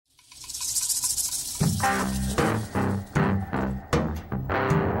Hey,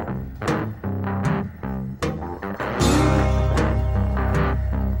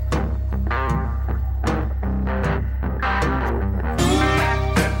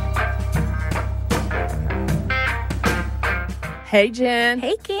 Jen.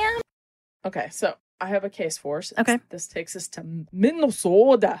 Hey, Cam. Okay, so I have a case for us. Okay. This takes us to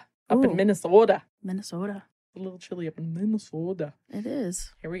Minnesota. Up in Minnesota. Minnesota. A little chilly up in Minnesota. It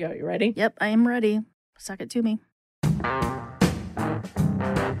is. Here we go. You ready? Yep, I am ready. Suck it to me.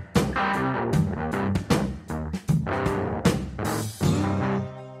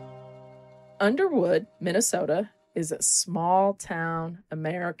 Underwood, Minnesota is a small town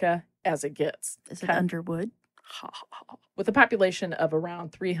America as it gets. Is it Underwood? With a population of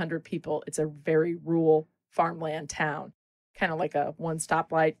around 300 people, it's a very rural farmland town, kind of like a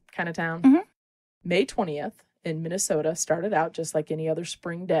one-stoplight kind of town. Mm-hmm. May 20th in Minnesota started out just like any other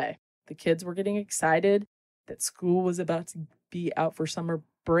spring day. The kids were getting excited that school was about to be out for summer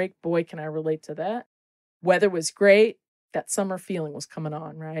break. Boy, can I relate to that. Weather was great. That summer feeling was coming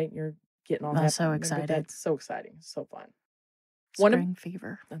on, right? You're getting all that. So excited. That's so exciting. So fun. Spring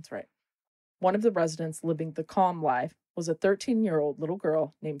fever. That's right. One of the residents living the calm life was a 13-year-old little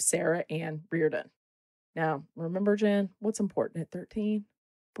girl named Sarah Ann Rairdon. Now, remember, Jen, what's important at 13?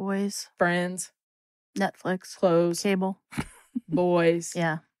 Boys. Friends. Netflix. Clothes. Cable. Boys.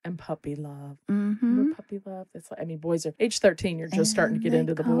 Yeah. And puppy love. Mm-hmm. Remember puppy love? It's like, I mean, boys are age 13. You're just starting to get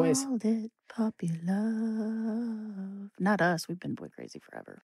into the boys. Called it puppy love. Not us. We've been boy crazy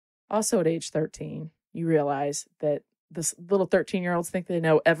forever. Also at age 13, you realize that this little 13-year-olds think they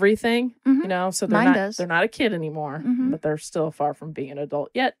know everything, mm-hmm. you know, so they're not a kid anymore, mm-hmm. but they're still far from being an adult.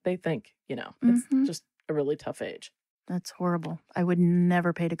 Yet they think, you know, it's mm-hmm. just a really tough age. That's horrible. I would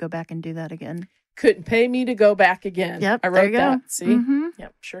never pay to go back and do that again. Couldn't pay me to go back again. Yep, I wrote that. See? Mm-hmm.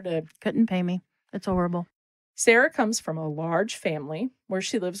 Yep, sure did. Couldn't pay me. It's horrible. Sarah comes from a large family where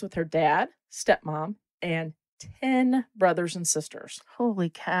she lives with her dad, stepmom, and 10 brothers and sisters. Holy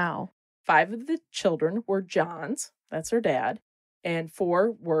cow. 5 of the children were John's. That's her dad. And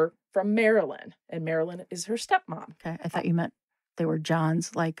 4 were from Maryland. And Marilyn is her stepmom. Okay. I thought you meant they were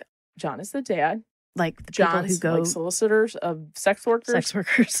John's, like... John is the dad. Like the John's, people who go... like solicitors of sex workers. Sex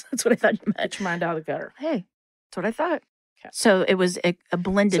workers. That's what I thought you meant. Get your mind out of the gutter. Hey, that's what I thought. Okay. So it was a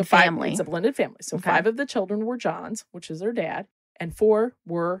blended family. It's a blended family. So okay. 5 of the children were John's, which is their dad. And 4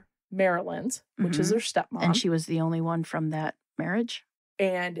 were Marilyn's, which mm-hmm. is their stepmom. And she was the only one from that marriage?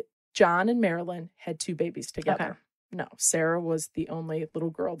 And John and Marilyn had 2 babies together. Okay. No, Sarah was the only little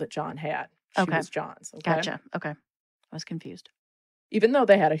girl that John had. She was John's. Okay? Gotcha. Okay. I was confused. Even though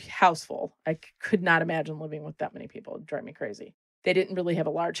they had a house full, I could not imagine living with that many people. It'd drive me crazy. They didn't really have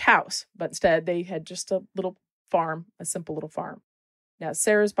a large house, but instead they had just a little farm, a simple little farm. Now,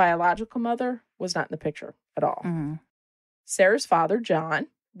 Sarah's biological mother was not in the picture at all. Mm-hmm. Sarah's father, John,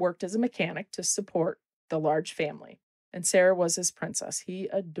 worked as a mechanic to support the large family, and Sarah was his princess. He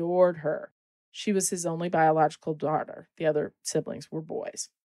adored her. She was his only biological daughter. The other siblings were boys.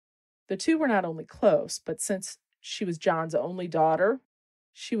 The 2 were not only close, but since she was John's only daughter,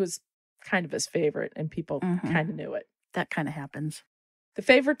 she was kind of his favorite, and people mm-hmm. kind of knew it. That kind of happens. The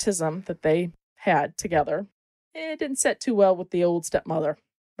favoritism that they had together, it didn't set too well with the old stepmother,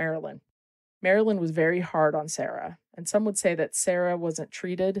 Marilyn. Marilyn was very hard on Sarah, and some would say that Sarah wasn't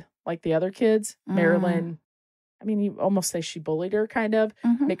treated like the other kids. Marilyn, I mean, you almost say she bullied her, kind of.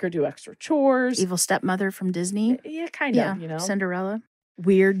 Mm-hmm. Make her do extra chores. Evil stepmother from Disney. Yeah, kind of, you know. Cinderella.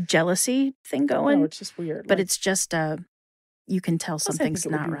 Weird jealousy thing going. No, it's just weird. But it's just, you can tell something's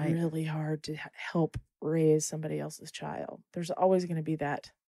not right. It would be really hard to help raise somebody else's child. There's always going to be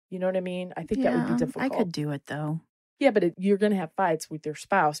that. You know what I mean? I think that would be difficult. I could do it, though. Yeah, but you're going to have fights with your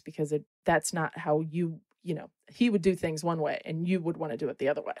spouse because that's not how you know, he would do things one way and you would want to do it the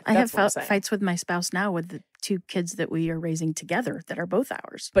other way. I have fights with my spouse now with the 2 kids that we are raising together that are both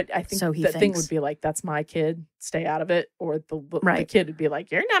ours. But I think the thing would be like, that's my kid, stay out of it. Or the kid would be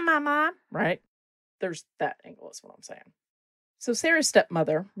like, you're not my mom, right? There's that angle is what I'm saying. So Sarah's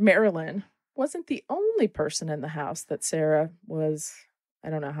stepmother, Marilyn, wasn't the only person in the house that Sarah was,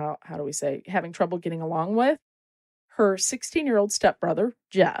 I don't know, how do we say, having trouble getting along with. Her 16-year-old stepbrother,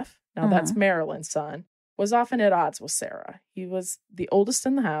 Jeff, now that's Marilyn's son, was often at odds with Sarah. He was the oldest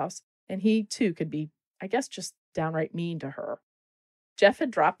in the house, and he too could be, I guess, just downright mean to her. Jeff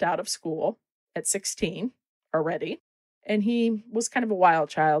had dropped out of school at 16 already, and he was kind of a wild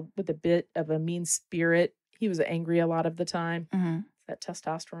child with a bit of a mean spirit. He was angry a lot of the time. Mm-hmm. That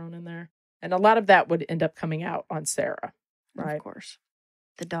testosterone in there. And a lot of that would end up coming out on Sarah, right? Of course.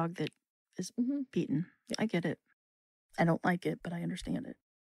 The dog that is beaten. Yeah. I get it. I don't like it, but I understand it.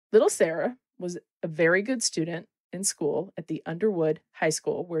 Little Sarah was a very good student in school at the Underwood High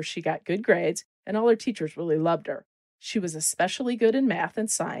School, where she got good grades and all her teachers really loved her. She was especially good in math and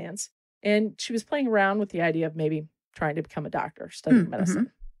science, and she was playing around with the idea of maybe trying to become a doctor, studying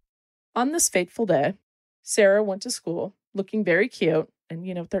medicine. On this fateful day, Sarah went to school looking very cute. And,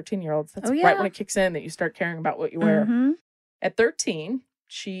 13-year-olds, that's right when it kicks in that you start caring about what you wear. At 13,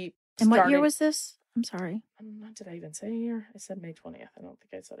 she And started... what year was this? I'm sorry. Did I even say a year? I said May 20th. I don't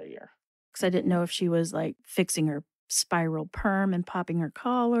think I said a year. Because I didn't know if she was, like, fixing her spiral perm and popping her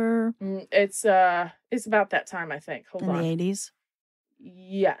collar. It's about that time, I think. Hold on. In the 80s?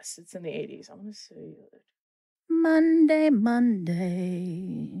 Yes, it's in the 80s. I'm going to say... Monday,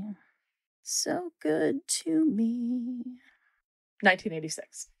 so good to me.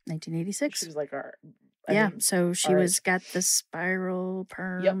 1986. 1986. She was like our... so she got the spiral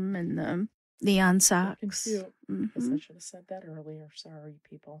perm and the neon socks. Cute. Guess I should have said that earlier. Sorry,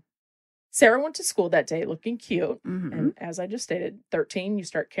 people. Sarah went to school that day looking cute. And as I just stated, 13, you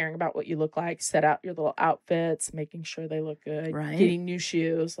start caring about what you look like, set out your little outfits, making sure they look good, getting new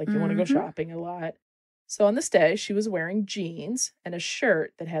shoes, like you want to go shopping a lot. So on this day, she was wearing jeans and a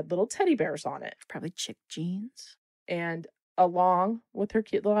shirt that had little teddy bears on it. Probably chick jeans. And along with her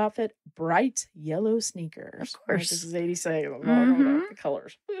cute little outfit, bright yellow sneakers. Of course. Right, this is 86. The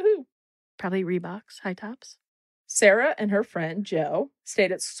colors. Woohoo. Probably Reeboks, high tops. Sarah and her friend Joe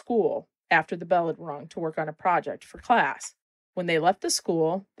stayed at school after the bell had rung to work on a project for class. When they left the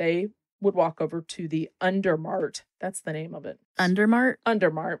school, they would walk over to the Undermart. That's the name of it. Undermart?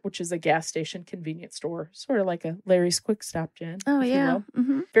 Undermart, which is a gas station convenience store, sort of like a Larry's Quick Stop, Jen. Oh, yeah.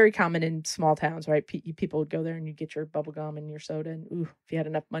 Very common in small towns, right? People would go there and you'd get your bubble gum and your soda, and if you had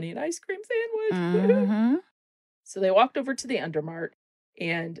enough money, an ice cream sandwich. So they walked over to the Undermart,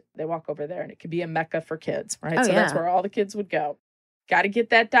 and they walk over there, and it could be a mecca for kids, right? That's where all the kids would go. Got to get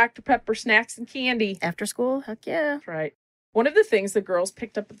that Dr. Pepper snacks and candy. After school? Heck yeah. That's right. One of the things the girls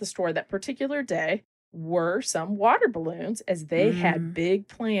picked up at the store that particular day were some water balloons, as they had big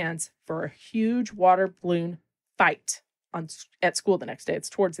plans for a huge water balloon fight at school the next day. It's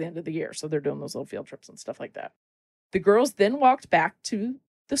towards the end of the year, so they're doing those little field trips and stuff like that. The girls then walked back to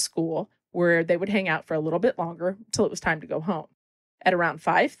the school where they would hang out for a little bit longer until it was time to go home. At around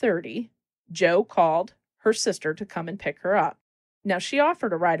 5:30, Joe called her sister to come and pick her up. Now, she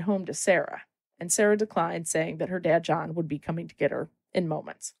offered a ride home to Sarah, and Sarah declined, saying that her dad, John, would be coming to get her in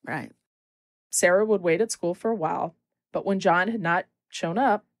moments. Right. Sarah would wait at school for a while, but when John had not shown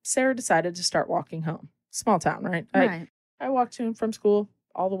up, Sarah decided to start walking home. Small town, right? Right. I walked to and from school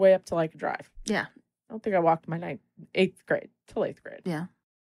all the way up till I could drive. Yeah. I don't think I walked my 8th grade till 8th grade. Yeah.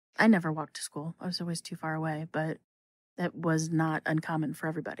 I never walked to school. I was always too far away, but that was not uncommon for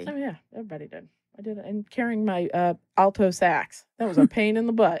everybody. Oh, yeah. Everybody did. I did it. And carrying my alto sax. That was a pain in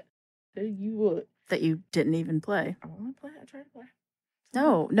the butt. You would. That you didn't even play. I want to play. I tried to play.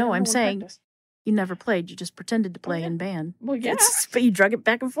 No, I'm saying you never played. You just pretended to play in band. Well, yeah. But you drug it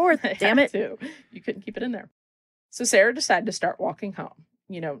back and forth. Damn it. You couldn't keep it in there. So Sarah decided to start walking home.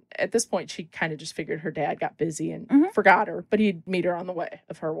 At this point, she kind of just figured her dad got busy and forgot her, but he'd meet her on the way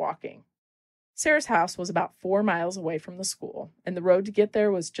of her walking. Sarah's house was about 4 miles away from the school, and the road to get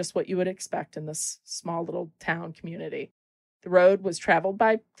there was just what you would expect in this small little town community. The road was traveled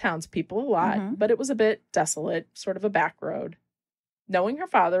by townspeople a lot, but it was a bit desolate, sort of a back road. Knowing her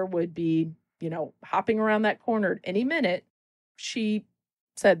father would be, hopping around that corner at any minute, she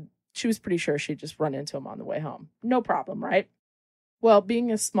said she was pretty sure she'd just run into him on the way home. No problem, right? Well,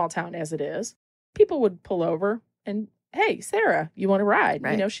 being a small town as it is, people would pull over and, hey, Sarah, you want to ride?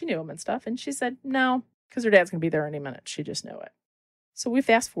 Right. She knew him and stuff. And she said no, because her dad's going to be there any minute. She just knew it. So we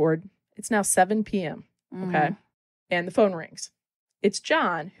fast forward. It's now 7 p.m., okay? And the phone rings. It's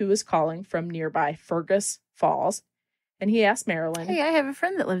John, who is calling from nearby Fergus Falls. And he asked Marilyn. Hey, I have a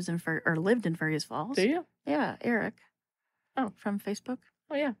friend that lived in Fergus Falls. Do you? Yeah, Eric. Oh. From Facebook.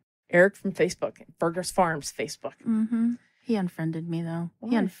 Oh, yeah. Eric from Facebook. Fergus Farms Facebook. He unfriended me, though. Why?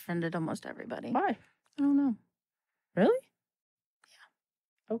 He unfriended almost everybody. Why? I don't know. Really?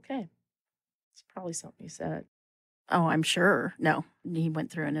 Yeah. Okay. It's probably something you said. Oh, I'm sure. No, he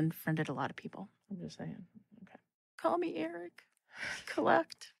went through and unfriended a lot of people. I'm just saying. Okay. Call me Eric.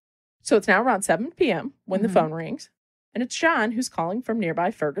 Collect. So it's now around 7 p.m. when the phone rings, and it's John who's calling from nearby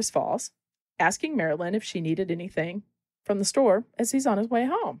Fergus Falls, asking Marilyn if she needed anything from the store as he's on his way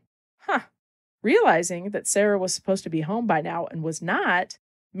home. Realizing that Sarah was supposed to be home by now and was not,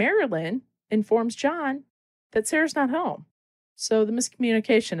 Marilyn informs John that Sarah's not home. So the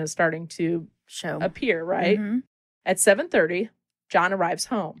miscommunication is starting to appear, right? At 7:30, John arrives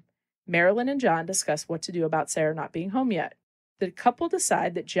home. Marilyn and John discuss what to do about Sarah not being home yet. The couple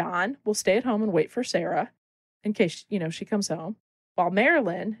decide that John will stay at home and wait for Sarah in case, she comes home, while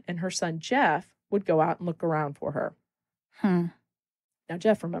Marilyn and her son Jeff would go out and look around for her. Now,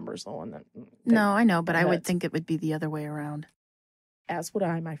 Jeff remembers the one that... No, I know, but I would think it would be the other way around. As would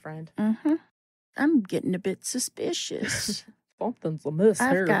I, my friend. I'm getting a bit suspicious. Something's amiss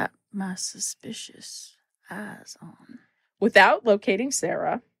here. I've got my suspicious eyes on. Without locating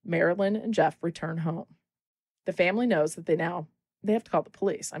Sarah, Marilyn and Jeff return home. The family knows that they have to call the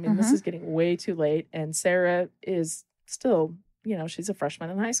police. I mean, this is getting way too late, and Sarah is still, she's a freshman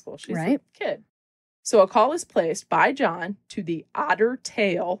in high school. She's a kid. So a call is placed by John to the Otter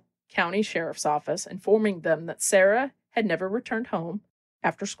Tail County Sheriff's Office, informing them that Sarah had never returned home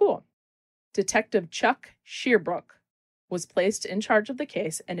after school. Detective Chuck Shearbrook was placed in charge of the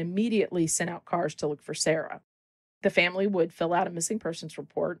case and immediately sent out cars to look for Sarah. The family would fill out a missing persons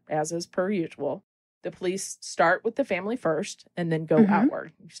report, as is per usual. The police start with the family first and then go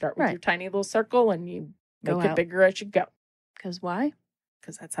outward. You start with your tiny little circle and you make it bigger as you go. Because why?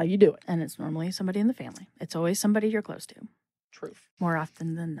 Because that's how you do it. And it's normally somebody in the family. It's always somebody you're close to. Truth. More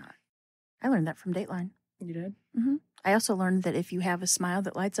often than not. I learned that from Dateline. You did? I also learned that if you have a smile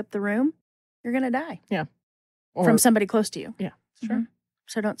that lights up the room, you're going to die. Yeah. From somebody close to you. Yeah, sure.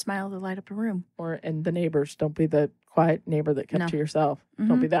 So don't smile to light up a room. And the neighbors. Don't be the quiet neighbor that kept to yourself.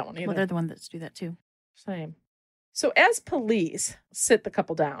 Don't be that one either. Well, they're the ones that do that too. Same. So as police sit the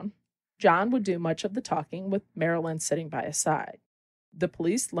couple down, John would do much of the talking with Marilyn sitting by his side. The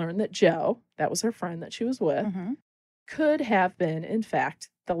police learned that Joe, that was her friend that she was with, could have been, in fact,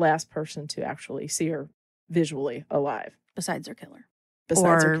 the last person to actually see her visually alive. Besides her killer.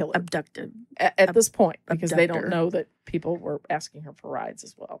 Abducted. At this point, because they don't know that people were asking her for rides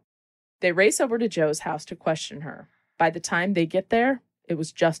as well. They race over to Joe's house to question her. By the time they get there, it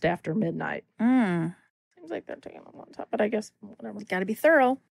was just after midnight. Seems like they're taking a long time, but I guess whatever. Got to be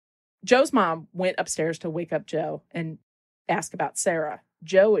thorough. Joe's mom went upstairs to wake up Joe and ask about Sarah.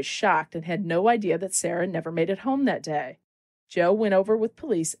 Joe is shocked and had no idea that Sarah never made it home that day. Joe went over with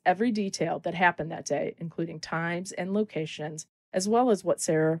police every detail that happened that day, including times and locations, as well as what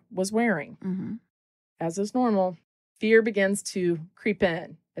Sarah was wearing. As is normal, fear begins to creep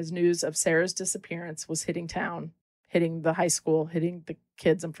in as news of Sarah's disappearance was hitting town, hitting the high school, hitting the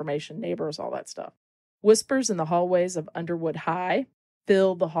kids' information, neighbors, all that stuff. Whispers in the hallways of Underwood High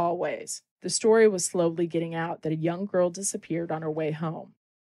filled the hallways. The story was slowly getting out that a young girl disappeared on her way home.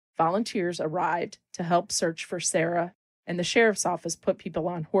 Volunteers arrived to help search for Sarah, and the sheriff's office put people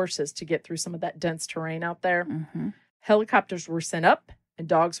on horses to get through some of that dense terrain out there. Helicopters were sent up and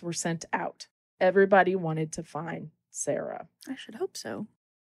dogs were sent out. Everybody wanted to find Sarah. I should hope so.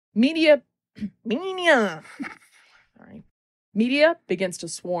 Media begins to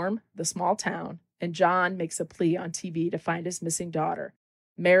swarm the small town, and John makes a plea on TV to find his missing daughter.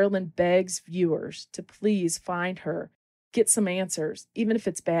 Marilyn begs viewers to please find her, get some answers, even if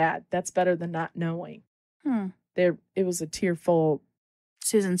it's bad. That's better than not knowing. It was a tearful,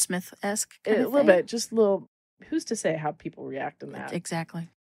 Susan Smith-esque a little bit, just a little. Who's to say how people react in that? Exactly.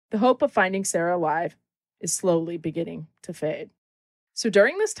 The hope of finding Sarah alive is slowly beginning to fade. So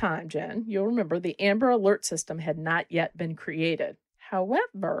during this time, Jen, you'll remember the Amber Alert system had not yet been created.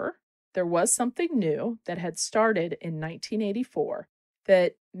 However, there was something new that had started in 1984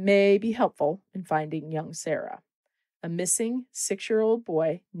 that may be helpful in finding young Sarah. A missing 6-year-old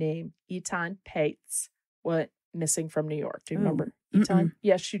boy named Etan Pates went missing from New York. Do you remember Etan?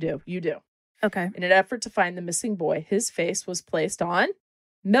 Yes, you do. You do. Okay. In an effort to find the missing boy, his face was placed on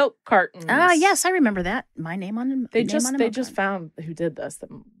milk cartons. Yes, I remember that. My name on them. They just found who did this, that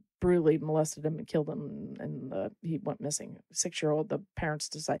brutally molested him and killed him, and he went missing. 6-year-old, the parents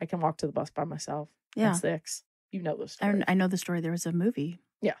decided, I can walk to the bus by myself. Yeah. I'm 6. You know the story. I know the story. There was a movie.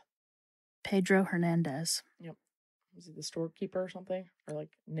 Yeah. Pedro Hernandez. Yep. Was he the storekeeper or something? Or like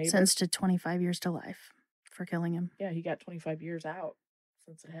neighbor? Sentenced to 25 years to life for killing him. Yeah, he got 25 years out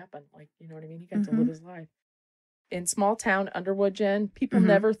since it happened. Like, you know what I mean? He got to live his life. In small town Underwood, Jen, people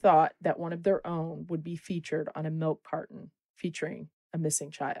never thought that one of their own would be featured on a milk carton featuring a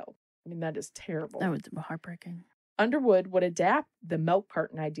missing child. I mean, that is terrible. That would be heartbreaking. Underwood would adapt the milk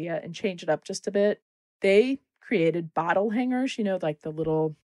carton idea and change it up just a bit. They created bottle hangers, like the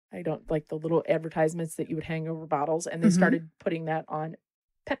little advertisements that you would hang over bottles. And they started putting that on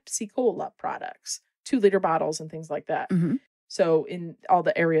Pepsi Cola products, 2-liter bottles and things like that. So in all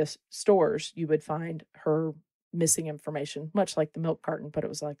the area stores, you would find her missing information, much like the milk carton, but it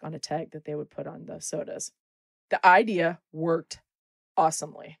was like on a tag that they would put on the sodas. The idea worked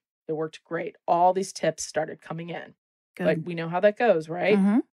awesomely. It worked great. All these tips started coming in. Good. But we know how that goes, right?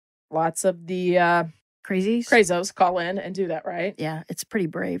 Lots of the crazos call in and do that, right? Yeah, it's pretty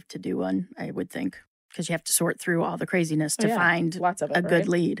brave to do one, I would think, because you have to sort through all the craziness to find lots of it, a good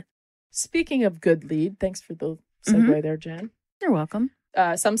lead. Speaking of good lead, thanks for the segue there, Jen. You're welcome.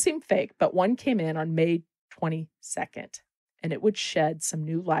 Some seem fake, but one came in on May 22nd, and it would shed some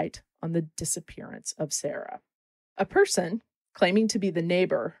new light on the disappearance of Sarah. A person claiming to be the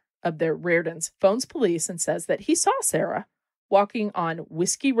neighbor of their Rairdons phones police and says that he saw Sarah walking on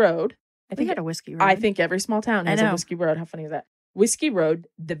Whiskey Road. We had a Whiskey Road. I think every small town has a Whiskey Road. How funny is that? Whiskey Road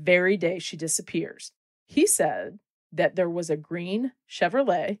the very day she disappears. He said that there was a green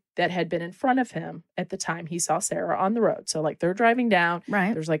Chevrolet that had been in front of him at the time he saw Sarah on the road. So like they're driving down,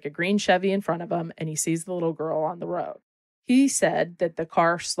 there's like a green Chevy in front of him, and he sees the little girl on the road. He said that the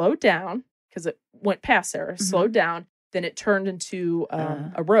car slowed down because it went past Sarah, slowed down, then it turned into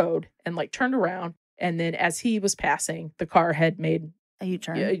a road and like turned around. And then as he was passing, the car had made a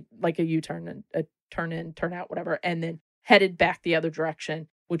U-turn, like a U-turn and a turn in, turn out, whatever, and then headed back the other direction,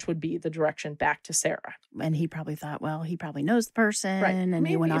 which would be the direction back to Sarah. And he probably thought, well, he probably knows the person, and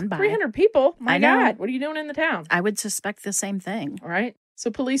he went on by. 300 people. My God, what are you doing in the town? I would suspect the same thing. All right. So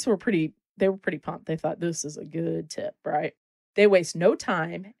police were pretty pumped. They thought this is a good tip, right? They waste no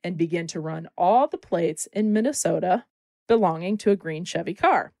time and begin to run all the plates in Minnesota belonging to a green Chevy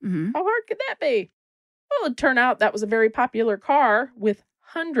car. How hard could that be? Well, it turned out that was a very popular car with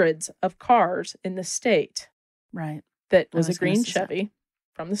hundreds of cars in the state. Right. That was a green Chevy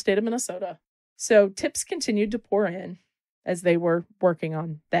from the state of Minnesota. So tips continued to pour in as they were working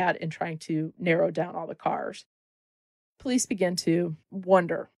on that and trying to narrow down all the cars. Police began to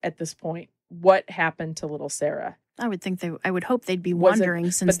wonder at this point what happened to little Sarah. I would hope they'd be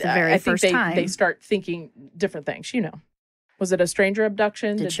wondering since the very first time. They start thinking different things, Was it a stranger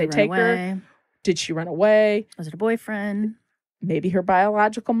abduction? Did they take her? Did she run away? Was it a boyfriend? Maybe her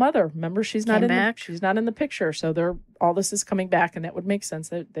biological mother. Remember, she's not in the picture. So all this is coming back, and that would make sense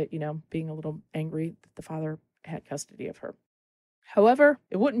that being a little angry that the father had custody of her. However,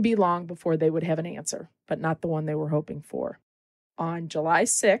 it wouldn't be long before they would have an answer, but not the one they were hoping for. On July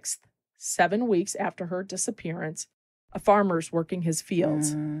 6th, 7 weeks after her disappearance, a farmer's working his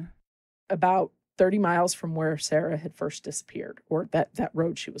fields about 30 miles from where Sarah had first disappeared, or that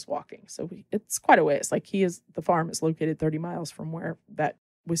road she was walking. So it's quite a ways. Like the farm is located 30 miles from where that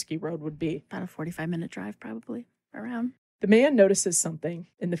Whiskey Road would be. About a 45-minute drive, probably, around. The man notices something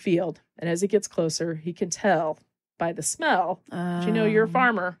in the field, and as he gets closer, he can tell by the smell, you're a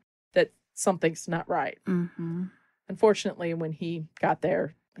farmer, that something's not right. Unfortunately, when he got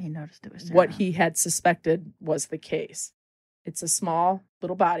there, he noticed it was Sarah. What he had suspected was the case. It's a small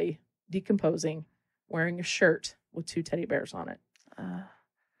little body, decomposing, wearing a shirt with 2 teddy bears on it.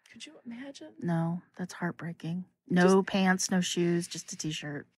 Could you imagine? No, that's heartbreaking. No pants, no shoes, just a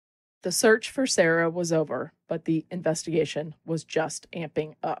t-shirt. The search for Sarah was over, but the investigation was just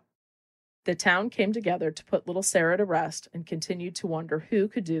amping up. The town came together to put little Sarah to rest and continued to wonder who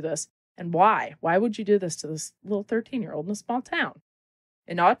could do this and why. Why would you do this to this little 13-year-old in a small town?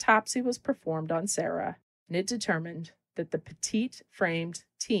 An autopsy was performed on Sarah, and it determined that the petite-framed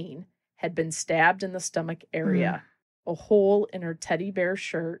teen had been stabbed in the stomach area. A hole in her teddy bear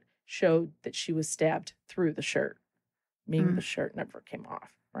shirt showed that she was stabbed through the shirt, meaning the shirt never came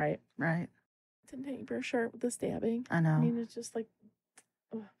off, right? Right. The teddy bear shirt with the stabbing. I know. I mean, it's just like...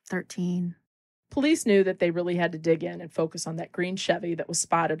 13. Police knew that they really had to dig in and focus on that green Chevy that was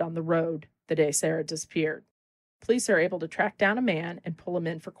spotted on the road the day Sarah disappeared. Police are able to track down a man and pull him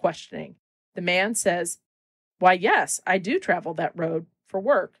in for questioning. The man says, "Why, yes, I do travel that road for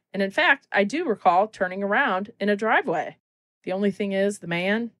work. And in fact, I do recall turning around in a driveway." The only thing is, the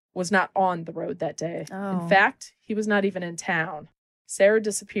man was not on the road that day. In fact, he was not even in town. Sarah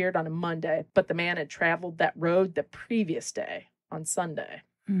disappeared on a Monday, but the man had traveled that road the previous day on Sunday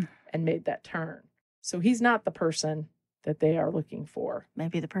and made that turn. So he's not the person that they are looking for.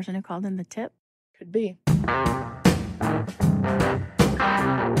 Maybe the person who called in the tip? Could be.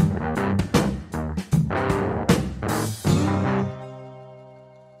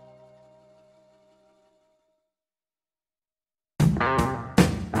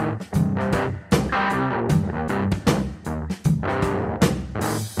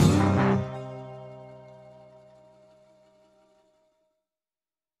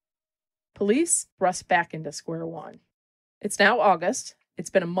 Police rushed back into square one. It's now August.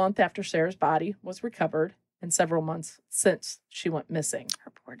 It's been a month after Sarah's body was recovered and several months since she went missing. Her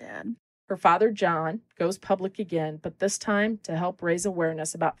poor dad. Her father, John, goes public again, but this time to help raise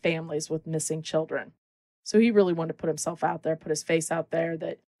awareness about families with missing children. So he really wanted to put himself out there, put his face out there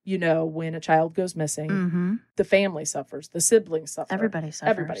that, when a child goes missing, the family suffers, the siblings suffer. Everybody suffers.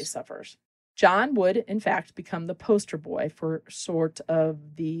 Everybody suffers. John would, in fact, become the poster boy for sort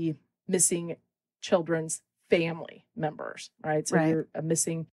of the missing children's family members, right? So you're a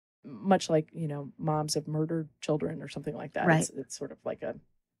missing, much like, moms of murdered children or something like that. Right. It's sort of like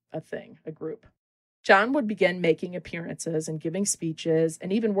a thing, a group. John would begin making appearances and giving speeches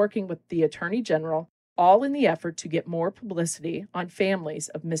and even working with the Attorney General, all in the effort to get more publicity on families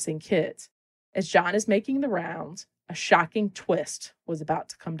of missing kids. As John is making the rounds, a shocking twist was about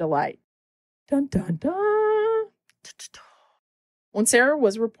to come to light. Dun, dun, dun. When Sarah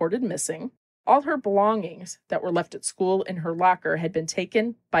was reported missing, all her belongings that were left at school in her locker had been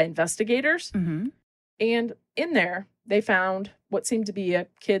taken by investigators. Mm-hmm. And in there, they found what seemed to be a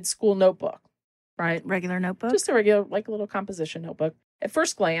kid's school notebook, right? Regular notebook? Just a regular, like a little composition notebook. At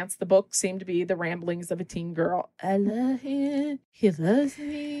first glance, the book seemed to be the ramblings of a teen girl. I love him. He loves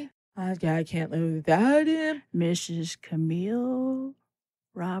me. I can't live without him. Mrs. Camille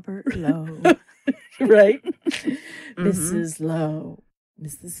Robert Lowe. Right? Mm-hmm. Mrs. Lowe.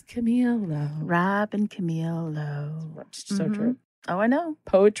 Mrs. Camille Lowe. Robin Camille Lowe. So true. Oh, I know.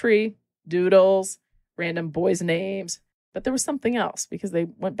 Poetry, doodles, random boys' names. But there was something else because they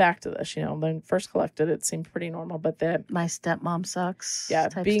went back to this, When first collected, it seemed pretty normal. But then my stepmom sucks. Yeah,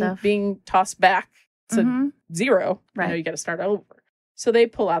 type being stuff. being tossed back to zero. Right. You got to start over. So they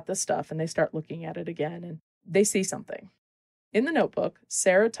pull out this stuff and they start looking at it again and they see something. In the notebook,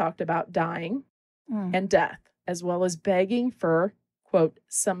 Sarah talked about dying and death, as well as begging for, quote,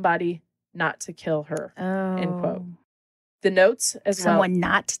 somebody not to kill her, end quote. The notes Someone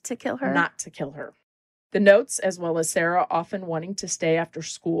not to kill her? Not to kill her. The notes, as well as Sarah often wanting to stay after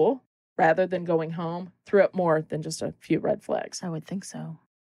school rather than going home, threw up more than just a few red flags. I would think so.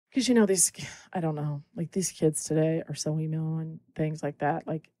 Because, I don't know, like these kids today are so emo and things like that.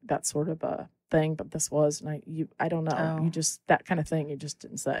 Like that sort of a thing, but this was, and I don't know. You just, that kind of thing, you just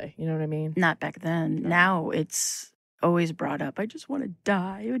didn't say. You know what I mean? Not back then. No. Now it's always brought up. I just want to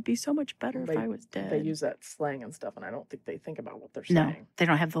die. It would be so much better if I was dead. They use that slang and stuff, and I don't think they think about what they're saying. No, they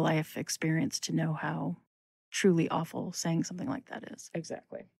don't have the life experience to know how truly awful saying something like that is.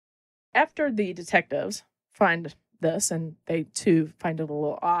 Exactly. After the detectives find this, and they too find it a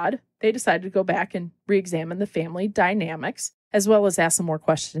little odd, they decided to go back and re-examine the family dynamics, as well as ask some more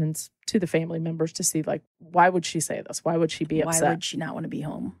questions to the family members to see, like, why would she say this? Why would she be upset? Why would she not want to be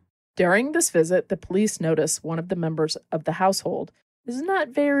home? During this visit, the police noticed one of the members of the household is not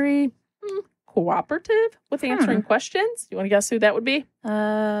very cooperative with answering questions. You want to guess who that would be?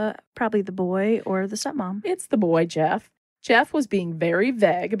 Probably the boy or the stepmom. It's the boy, Jeff. Jeff was being very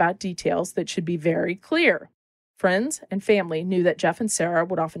vague about details that should be very clear. Friends and family knew that Jeff and Sarah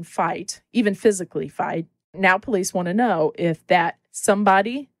would often fight, even physically fight. Now police want to know if that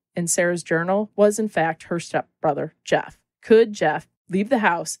somebody in Sarah's journal was in fact her stepbrother, Jeff. Could Jeff leave the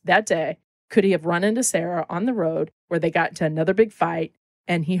house that day? Could he have run into Sarah on the road where they got into another big fight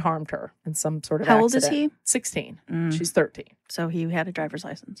and he harmed her in some sort of accident? How old is he? 16. She's 13. So he had a driver's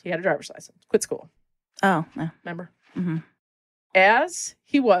license. He had a driver's license. Quit school. Oh, yeah. Remember? Mm-hmm. As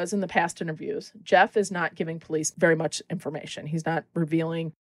he was in the past interviews, Jeff is not giving police very much information. He's not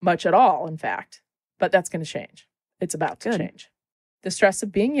revealing much at all, in fact. But that's going to change. It's about to change. The stress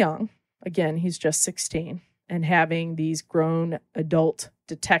of being young, again, he's just 16, and having these grown adult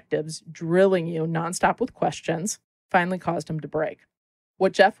detectives drilling you nonstop with questions finally caused him to break.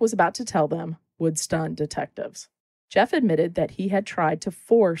 What Jeff was about to tell them would stun detectives. Jeff admitted that he had tried to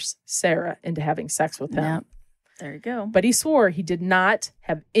force Sarah into having sex with him. Yep. There you go. But he swore he did not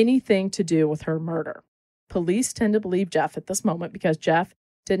have anything to do with her murder. Police tend to believe Jeff at this moment because Jeff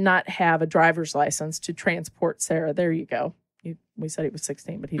did not have a driver's license to transport Sarah. There you go. We said he was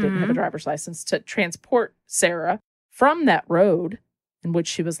 16, but he didn't have a driver's license to transport Sarah from that road in which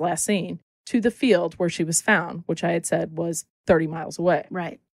she was last seen to the field where she was found, which I had said was 30 miles away.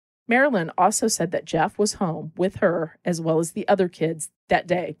 Right. Marilyn also said that Jeff was home with her as well as the other kids that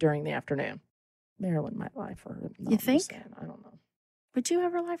day during the afternoon. Marilyn might lie for her. You think? I don't know. Would you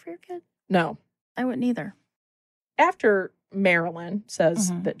ever lie for your kid? No. I wouldn't either. After Marilyn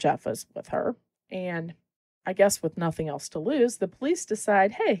says that Jeff was with her, and I guess with nothing else to lose, the police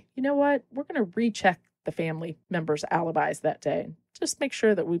decide, hey, you know what? We're going to recheck the family members' alibis that day. Just make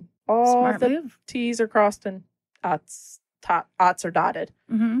sure that all the T's are crossed and Ots are dotted.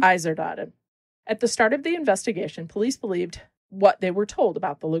 I's are dotted. At the start of the investigation, police believed what they were told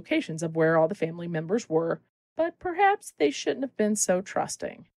about the locations of where all the family members were, but perhaps they shouldn't have been so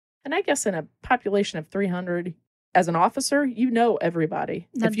trusting. And I guess in a population of 300, As an officer, you know everybody.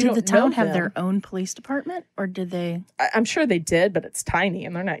 Now, if you did don't the town know have them, their own police department, or did they? I'm sure they did, but it's tiny,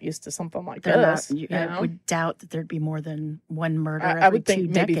 and they're not used to something like They're this. not. I would doubt that there'd be more than one murder every I would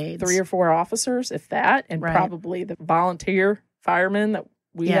think 2 maybe decades. 3 or 4 officers, if that, and probably the volunteer firemen that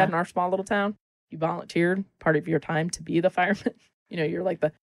we had in our small little town. You volunteered part of your time to be the fireman. You're like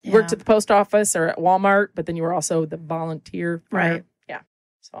you worked at the post office or at Walmart, but then you were also the volunteer fire. Right. Yeah.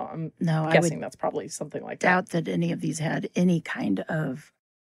 So I'm I guessing that's probably something like doubt that any of these had any kind of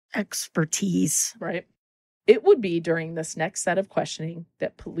expertise. Right. It would be during this next set of questioning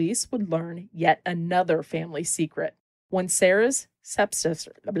that police would learn yet another family secret. When Sarah's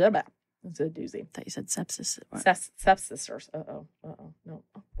stepsister, it's a doozy. I thought you said sepsis. Stepsisters. No.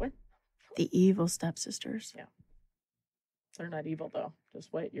 What? The evil stepsisters. Yeah. They're not evil, though.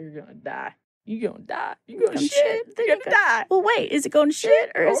 Just wait. You're going to die. You're going to die. You're going to shit. You're going to die. Well, wait. Is it going to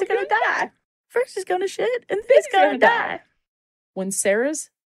shit or is it going to die? First it's going to shit and then it's going to die. When Sarah's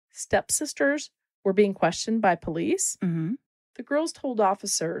stepsisters were being questioned by police, the girls told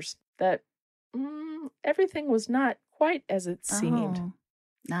officers that everything was not quite as it seemed. Oh,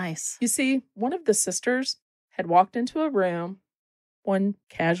 nice. You see, one of the sisters had walked into a room one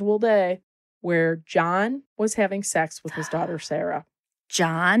casual day where John was having sex with his daughter, Sarah.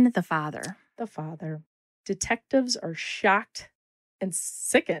 John, the father. The father. Detectives are shocked and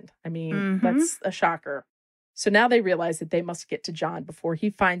sickened. I mean, that's a shocker. So now they realize that they must get to John before he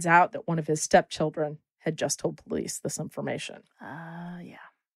finds out that one of his stepchildren had just told police this information. Yeah.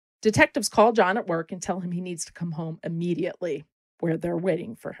 Detectives call John at work and tell him he needs to come home immediately, where they're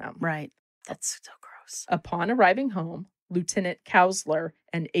waiting for him. Right. That's so gross. Upon arriving home, Lieutenant Kausler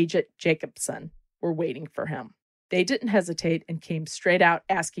and Agent Jacobson were waiting for him. They didn't hesitate and came straight out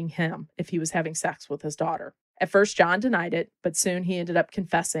asking him if he was having sex with his daughter. At first, John denied it, but soon he ended up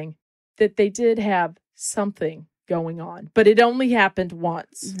confessing that they did have something going on, but it only happened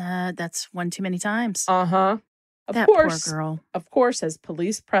once. That's one too many times. Of that course, poor girl. Of course, as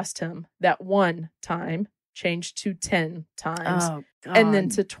police pressed him, that one time changed to 10 times and then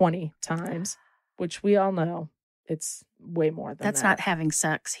to 20 times, which we all know it's way more than that. That's not having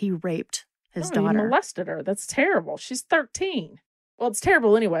sex. He raped his daughter. He molested her. That's terrible. She's 13. Well, it's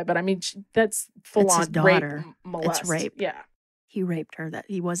terrible anyway, but I mean, that's full on his daughter. Rape, molest. It's rape. Yeah. He raped her. That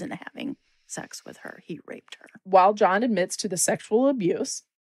he wasn't having sex with her. He raped her. While John admits to the sexual abuse,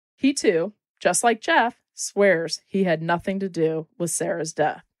 he too, just like Jeff, swears he had nothing to do with Sarah's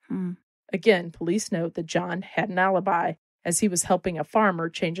death. Again, police note that John had an alibi as he was helping a farmer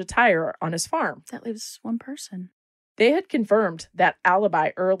change a tire on his farm. That leaves one person. They had confirmed that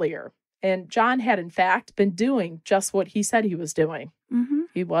alibi earlier, and John had in fact been doing just what he said he was doing.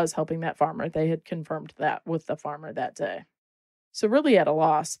 He was helping that farmer. They had confirmed that with the farmer that day. So really at a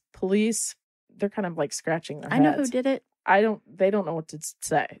loss, police, they're kind of like scratching their heads. I know who did it. They don't know what to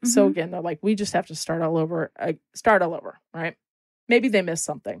say. So again, they're like, we just have to start all over, right? Maybe they missed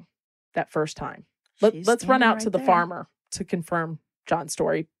something that first time. Let's run out to the farmer to confirm John's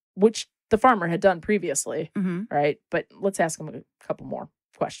story, which the farmer had done previously, right? But let's ask him a couple more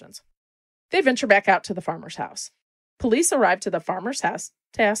questions. They venture back out to the farmer's house. Police arrive to the farmer's house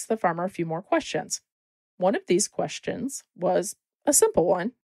to ask the farmer a few more questions. One of these questions was a simple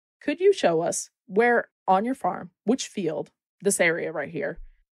one. Could you show us where on your farm, which field, this area right here,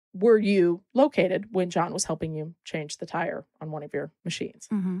 were you located when John was helping you change the tire on one of your machines?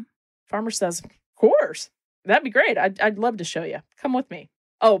 Farmer says, of course, that'd be great. I'd love to show you. Come with me.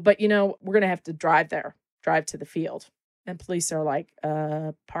 Oh, but we're going to have to drive to the field. And police are like,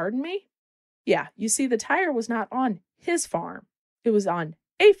 pardon me? Yeah, you see, the tire was not on his farm. It was on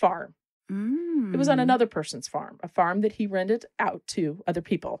a farm. It was on another person's farm, a farm that he rented out to other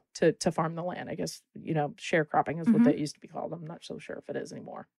people to farm the land. I guess, sharecropping is what that used to be called. I'm not so sure if it is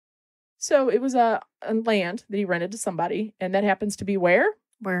anymore. So it was a land that he rented to somebody, and that happens to be where?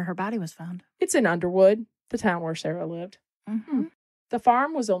 Where her body was found. It's in Underwood, the town where Sarah lived. The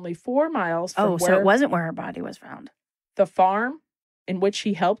farm was only 4 miles from so it wasn't where her body was found. The farm in which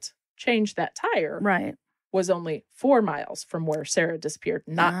he helped change that tire was only 4 miles from where Sarah disappeared,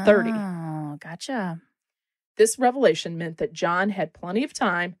 not 30. Oh, gotcha. This revelation meant that John had plenty of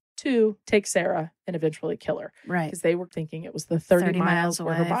time to take Sarah and eventually kill her. Right. Because they were thinking it was the 30 miles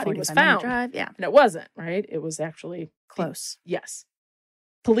away, where her body was 45-minute found. drive. Yeah. And it wasn't, right? It was actually close. Yes.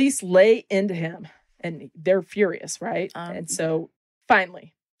 Police lay into him and they're furious, right? And so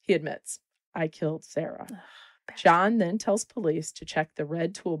finally he admits, I killed Sarah. John then tells police to check the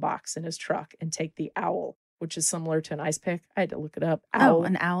red toolbox in his truck and take the owl, which is similar to an ice pick. I had to look it up. Owl.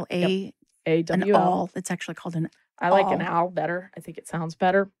 An owl. A-W-L. An awl. It's actually called an I like an owl better. I think it sounds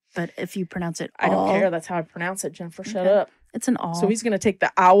better. But if you pronounce it I don't care. That's how I pronounce it, Jennifer. Shut up. It's an all. So he's going to take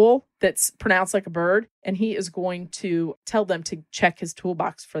the owl that's pronounced like a bird, and he is going to tell them to check his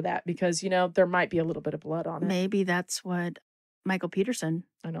toolbox for that because, there might be a little bit of blood on it. Maybe that's what Michael Peterson.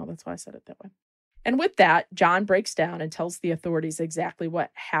 I know. That's why I said it that way. And with that, John breaks down and tells the authorities exactly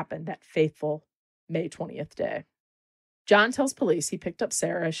what happened that fateful May 20th day. John tells police he picked up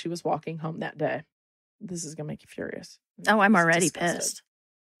Sarah as she was walking home that day. This is going to make you furious. Oh, I'm already pissed.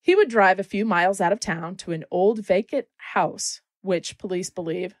 He would drive a few miles out of town to an old vacant house, which police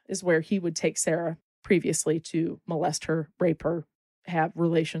believe is where he would take Sarah previously to molest her, rape her, have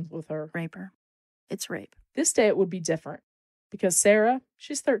relations with her. Rape her. It's rape. This day it would be different because Sarah,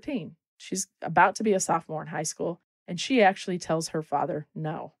 she's 13. She's about to be a sophomore in high school, and she actually tells her father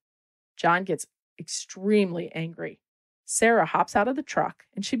no. John gets extremely angry. Sarah hops out of the truck,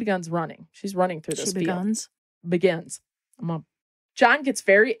 and she begins running. She's running through this field. Begins. John gets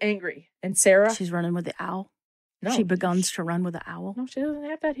very angry, and Sarah... She's running with the owl? No. She begins to run with the owl? No, she doesn't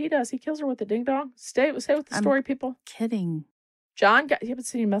have that. He does. He kills her with the ding-dong. Stay with the story, people. Kidding. John got... Yeah, but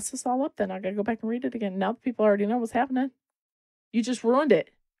see, you messed this all up then. I got to go back and read it again. Now the people already know what's happening. You just ruined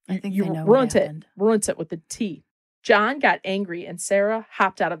it. I think you they know ruined what it. happened. Ruined it with the T. John got angry, and Sarah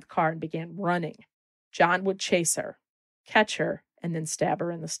hopped out of the car and began running. John would chase her, catch her, and then stab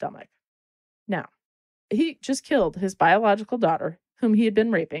her in the stomach. Now, he just killed his biological daughter, whom he had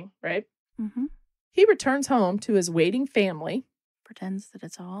been raping, right? Mm-hmm. He returns home to his waiting family. Pretends that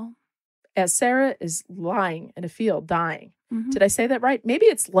it's all. As Sarah is lying in a field, dying. Mm-hmm. Did I say that right? Maybe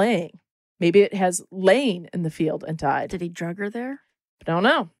it's laying. Maybe it has lain in the field and died. Did he drug her there? I don't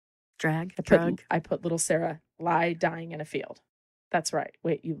know. Drug. I put little Sarah lie dying in a field. That's right.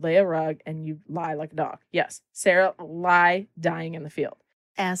 Wait, you lay a rug and you lie like a dog. Yes. Sarah lie dying in the field.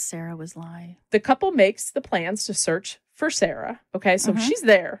 As Sarah was lying. The couple makes the plans to search for Sarah. Okay, so she's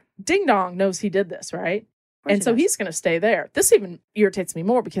there. Ding Dong knows he did this, right? And so he's going to stay there. This even irritates me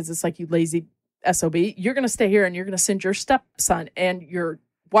more because it's like, you lazy SOB. You're going to stay here and you're going to send your stepson and your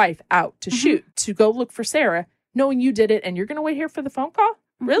wife out to shoot, to go look for Sarah, knowing you did it, and you're going to wait here for the phone call?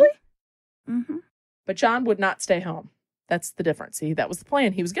 Really? Mm-hmm. But John would not stay home. That's the difference. See, that was the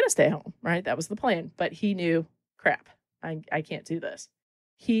plan. He was going to stay home, right? That was the plan. But he knew, crap, I can't do this.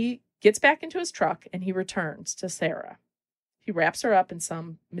 He gets back into his truck and he returns to Sarah. He wraps her up in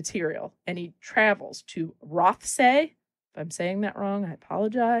some material and he travels to Rothsay. If I'm saying that wrong, I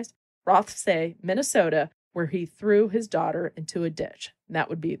apologize. Rothsay, Minnesota, where he threw his daughter into a ditch. And that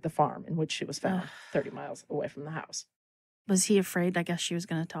would be the farm in which she was found, 30 miles away from the house. Was he afraid? I guess she was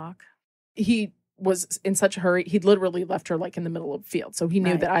going to talk. He was in such a hurry. He'd literally left her like in the middle of the field. So he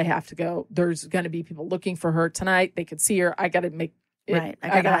knew that I have to go. There's going to be people looking for her tonight. They could see her. I got to make it. Right.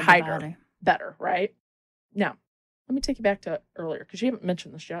 I got to hide her better. Right. Now, let me take you back to earlier because you haven't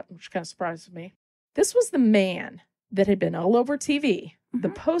mentioned this yet, which kind of surprises me. This was the man that had been all over TV, the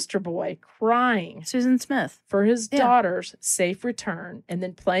poster boy crying. Susan Smith. For his daughter's safe return and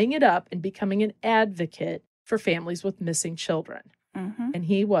then playing it up and becoming an advocate for families with missing children. And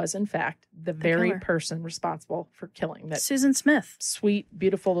he was, in fact, the very person responsible for killing that Susan Smith. Sweet,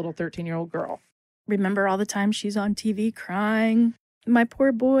 beautiful little 13-year-old girl. Remember all the time she's on TV crying, my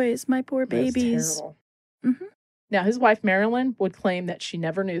poor boys, my poor babies. That's terrible. Now, his wife, Marilyn, would claim that she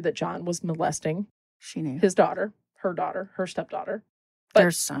never knew that John was molesting his daughter, her stepdaughter. But,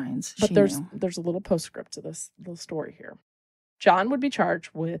 there's signs. But there's a little postscript to this little story here. John would be charged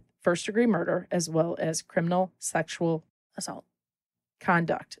with first-degree murder as well as criminal sexual assault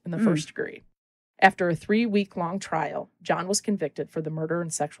conduct in the first degree. After a 3-week-long trial, John was convicted for the murder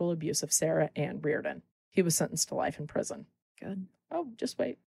and sexual abuse of Sarah Ann Rairdon. He was sentenced to life in prison. Good. Oh, just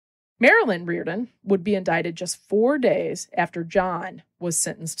wait. Marilyn Rairdon would be indicted just 4 days after John was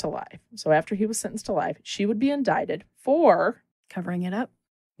sentenced to life. So after he was sentenced to life, she would be indicted for... Covering it up?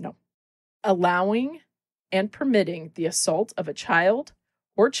 No. Allowing and permitting the assault of a child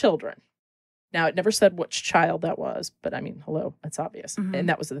or children. Now, it never said which child that was, but I mean, hello, it's obvious. And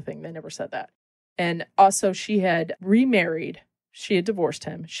that was the thing. They never said that. And also, she had remarried. She had divorced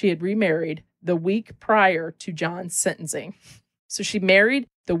him. She had remarried the week prior to John's sentencing. So she married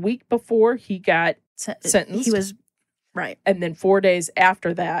the week before he got sentenced. He was, right. And then 4 days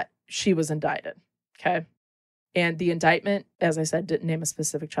after that, she was indicted. Okay. And the indictment, as I said, didn't name a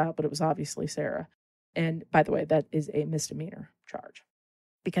specific child, but it was obviously Sarah. And by the way, that is a misdemeanor charge.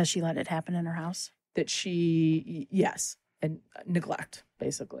 Because she let it happen in her house? Yes, and neglect,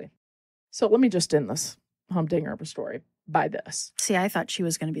 basically. So let me just end this humdinger of a story by this. See, I thought she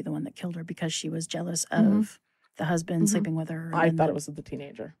was going to be the one that killed her because she was jealous of the husband sleeping with her. I thought it was the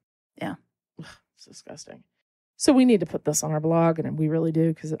teenager. Yeah. Ugh, it's disgusting. So we need to put this on our blog, and we really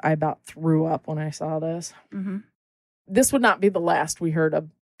do, because I about threw up when I saw this. Mm-hmm. This would not be the last we heard of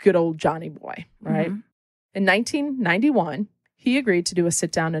good old Johnny Boy, right? Mm-hmm. In 1991, he agreed to do a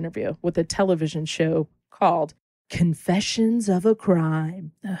sit-down interview with a television show called Confessions of a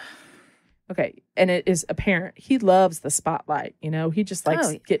Crime. Ugh. Okay, and it is apparent he loves the spotlight, He just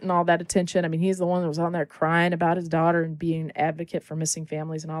likes getting all that attention. I mean, he's the one that was on there crying about his daughter and being an advocate for missing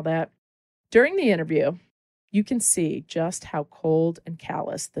families and all that. During the interview, you can see just how cold and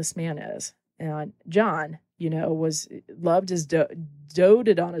callous this man is. And John, loved his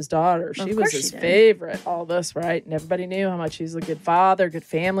doted on his daughter. She was his favorite, all this, right? And everybody knew how much he's a good father, good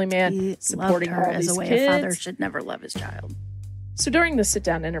family man, he supporting loved her all as these a way kids. a father should never love his child. So during the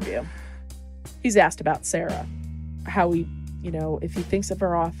sit-down interview, he's asked about Sarah, how he, if he thinks of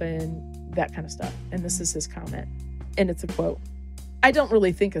her often, that kind of stuff. And this is his comment. And it's a quote. "I don't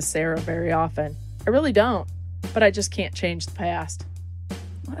really think of Sarah very often. I really don't. But I just can't change the past."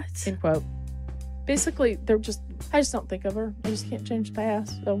 What? End quote. Basically, I just don't think of her. I just can't change the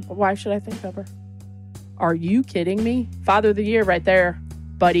past. So why should I think of her? Are you kidding me? Father of the year right there,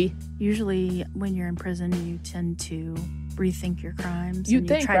 buddy. Usually when you're in prison, you tend to rethink your crimes. You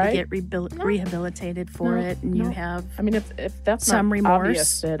think, try right? to get rehabilitated for it. And you have I mean, if that's some not remorse,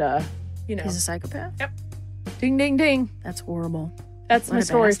 obvious that, he's a psychopath? Yep. Ding, ding, ding. That's horrible. That's What my a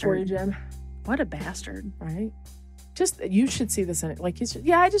story bastard. for you, Jen. What a bastard. Right? You should see this in it.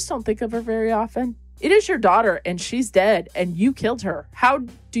 I just don't think of her very often. It is your daughter, and she's dead, and you killed her. How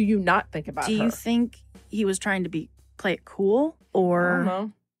do you not think about her? Do you think he was trying to play it cool, or I don't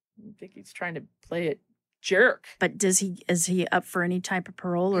know. I think he's trying to play it jerk. But is he up for any type of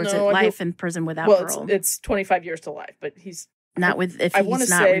parole, or is it No, life in prison without parole? It's 25 years to life, but he's not with if I he's want to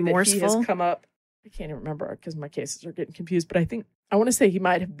not say remorseful. that he has come up. I can't even remember because my cases are getting confused. But I want to say he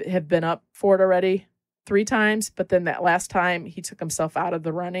might have been up for it already 3 times, but then that last time he took himself out of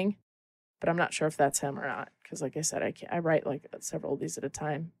the running. But I'm not sure if that's him or not, because like I said, I write several of these at a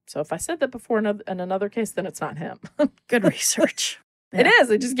time. So if I said that before in another case, then it's not him. Good research. Yeah. It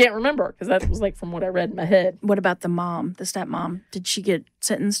is. I just can't remember because that was from what I read in my head. What about the mom, the stepmom? Did she get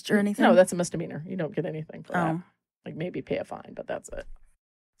sentenced or anything? No, that's a misdemeanor. You don't get anything for that. Maybe pay a fine, but that's it.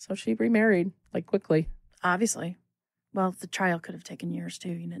 So she remarried quickly. Obviously. Well, the trial could have taken years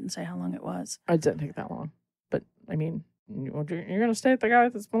too. You didn't say how long it was. It didn't take that long. But I mean, you're going to stay with the guy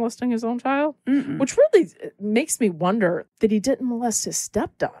that's molesting his own child? Mm-mm. Which really makes me wonder that he didn't molest his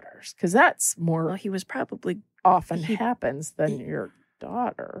stepdaughters, because that's more Well, he was probably often happens than your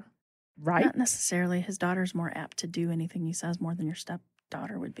daughter, right? Not necessarily. His daughter's more apt to do anything he says more than your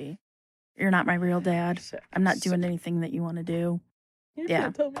stepdaughter would be. You're not my real dad. I'm not doing anything that you want to do. You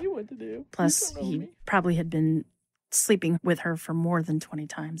can't tell me what to do. Plus, he probably had been sleeping with her for more than 20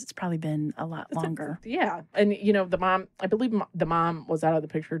 times. It's probably been a lot longer. Yeah. And, the mom, I believe the mom was out of the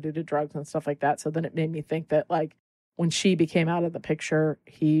picture due to drugs and stuff like that. So then it made me think that, when she became out of the picture,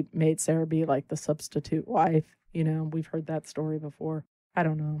 he made Sarah be, the substitute wife. We've heard that story before. I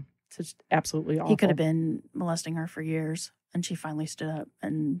don't know. It's just absolutely awful. He could have been molesting her for years, and she finally stood up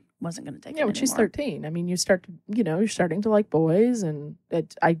and wasn't going to take it anymore. When she's 13. I mean, you start to, you're starting to like boys, and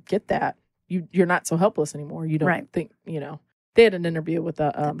I get that. You're not so helpless anymore. You don't think, They had an interview with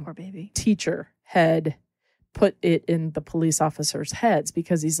that poor baby. Teacher had put it in the police officers' heads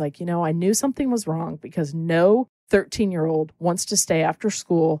because he's like, I knew something was wrong because no 13-year-old wants to stay after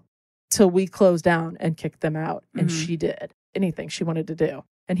school till we close down and kick them out. And she did anything she wanted to do.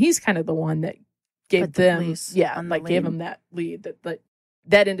 And he's kind of the one that gave them, gave him that lead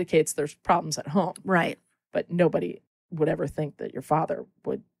that indicates there's problems at home. Right. But nobody would ever think that your father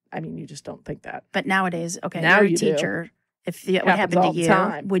would. I mean, you just don't think that. But nowadays, now you're a teacher. If it would happen to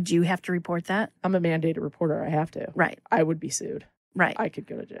you, would you have to report that? I'm a mandated reporter. I have to. Right. I would be sued. Right. I could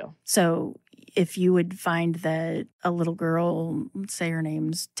go to jail. So if you would find that a little girl, let's say her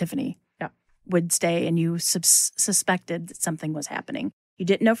name's Tiffany, would stay and you suspected that something was happening. You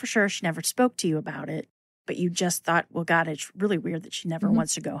didn't know for sure. She never spoke to you about it. But you just thought, well, God, it's really weird that she never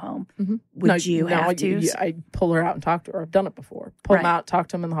wants to go home. Mm-hmm. Would you have to? I'd pull her out and talk to her. I've done it before. Pull them out, talk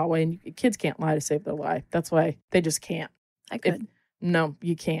to them in the hallway. And kids can't lie to save their life. That's why they just can't. I could. No,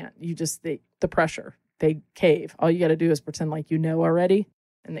 you can't. You just, the pressure, they cave. All you got to do is pretend like you know already,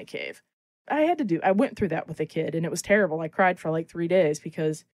 and they cave. I went through that with a kid, and it was terrible. I cried for 3 days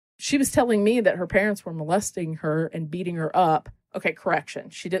because she was telling me that her parents were molesting her and beating her up. Okay, correction.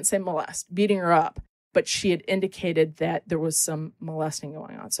 She didn't say molest, beating her up. But she had indicated that there was some molesting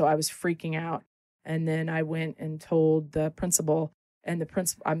going on. So I was freaking out. And then I went and told the principal. And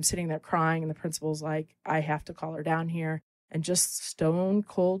I'm sitting there crying. And the principal's like, I have to call her down here. And just stone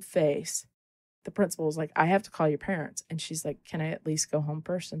cold face, the principal was like, I have to call your parents. And she's like, can I at least go home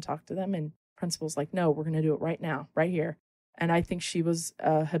first and talk to them? And principal's like, no, we're going to do it right now, right here. And I think she was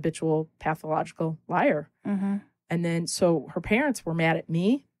a habitual pathological liar. Mm-hmm. And then so her parents were mad at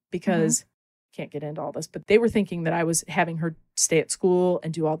me because can't get into all this, but they were thinking that I was having her stay at school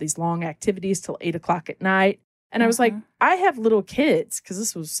and do all these long activities till 8 o'clock at night. And I was like, I have little kids, because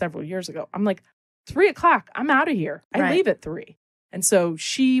this was several years ago. I'm like, 3 o'clock, I'm out of here. I leave at 3. And so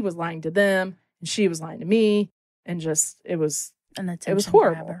she was lying to them and she was lying to me. And just, it was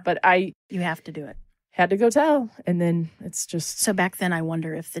horrible. Grabber. But you have to do it. Had to go tell. And then it's just. So back then, I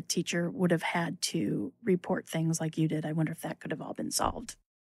wonder if the teacher would have had to report things like you did. I wonder if that could have all been solved.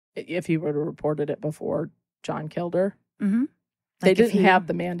 If he would have reported it before John killed her. Mm-hmm. They didn't have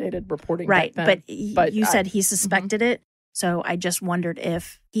the mandated reporting right, back then. But you said he suspected it. So I just wondered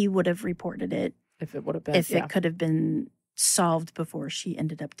if he would have reported it. If it would have been. If it could have been solved before she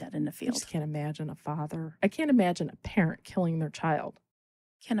ended up dead in a field. I just can't imagine a father. I can't imagine a parent killing their child.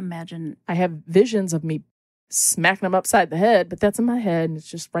 Can't imagine. I have visions of me smacking them upside the head, but that's in my head and it's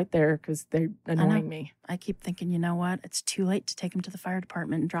just right there because they're annoying me. I keep thinking, you know what? It's too late to take them to the fire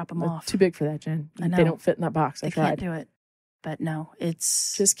department and drop them off. Too big for that, Jen. I know. They don't fit in that box. I tried. Can't do it. But no,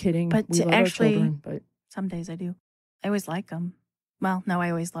 it's just kidding. But we to love actually, our children, but some days I do. I always like them. Well, no, I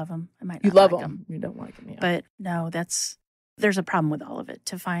always love them. I might not you love like them. You don't like them, yeah. But no, there's a problem with all of it.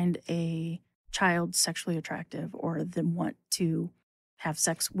 To find a child sexually attractive or them want to have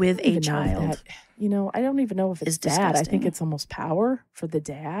sex with a child. I don't even know if it's dad. Disgusting. I think it's almost power for the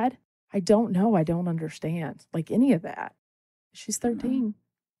dad. I don't know. I don't understand like any of that. She's 13.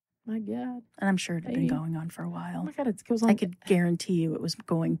 My God. And I'm sure it had been going on for a while. Oh my God, it goes on. I could guarantee you it was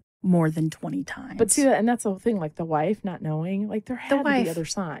going more than 20 times. But see, and that's the whole thing, like the wife not knowing, like there had to be other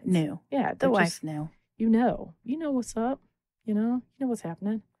signs. Knew. Yeah. The wife knew. You know what's up. You know what's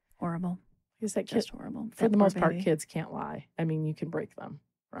happening. Horrible. Because that just horrible. For the most part, kids can't lie. I mean, you can break them,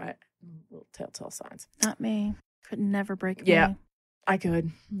 right? Little telltale signs. Not me. Could never break me. Yeah, I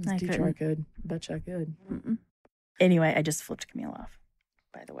could. I could. Betcha I could. Mm-mm. Anyway, I just flipped Camille off,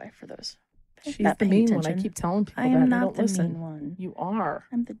 by the way, for those. She's the mean one. I keep telling people that. I am not don't the listen. mean one. You are.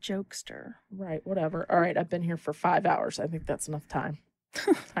 I'm the jokester. Right, whatever. All right, I've been here for 5 hours. I think that's enough time.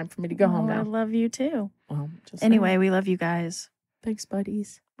 Time for me to go home now. I love you too. Well, anyway, we love you guys. Thanks,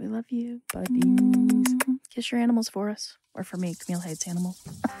 buddies. We love you. Buddies. Kiss your animals for us. Or for me. Camille hates animals.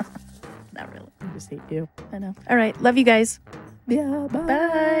 Not really. I just hate you. I know. All right. Love you guys. Yeah.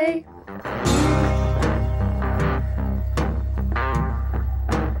 Bye. Bye.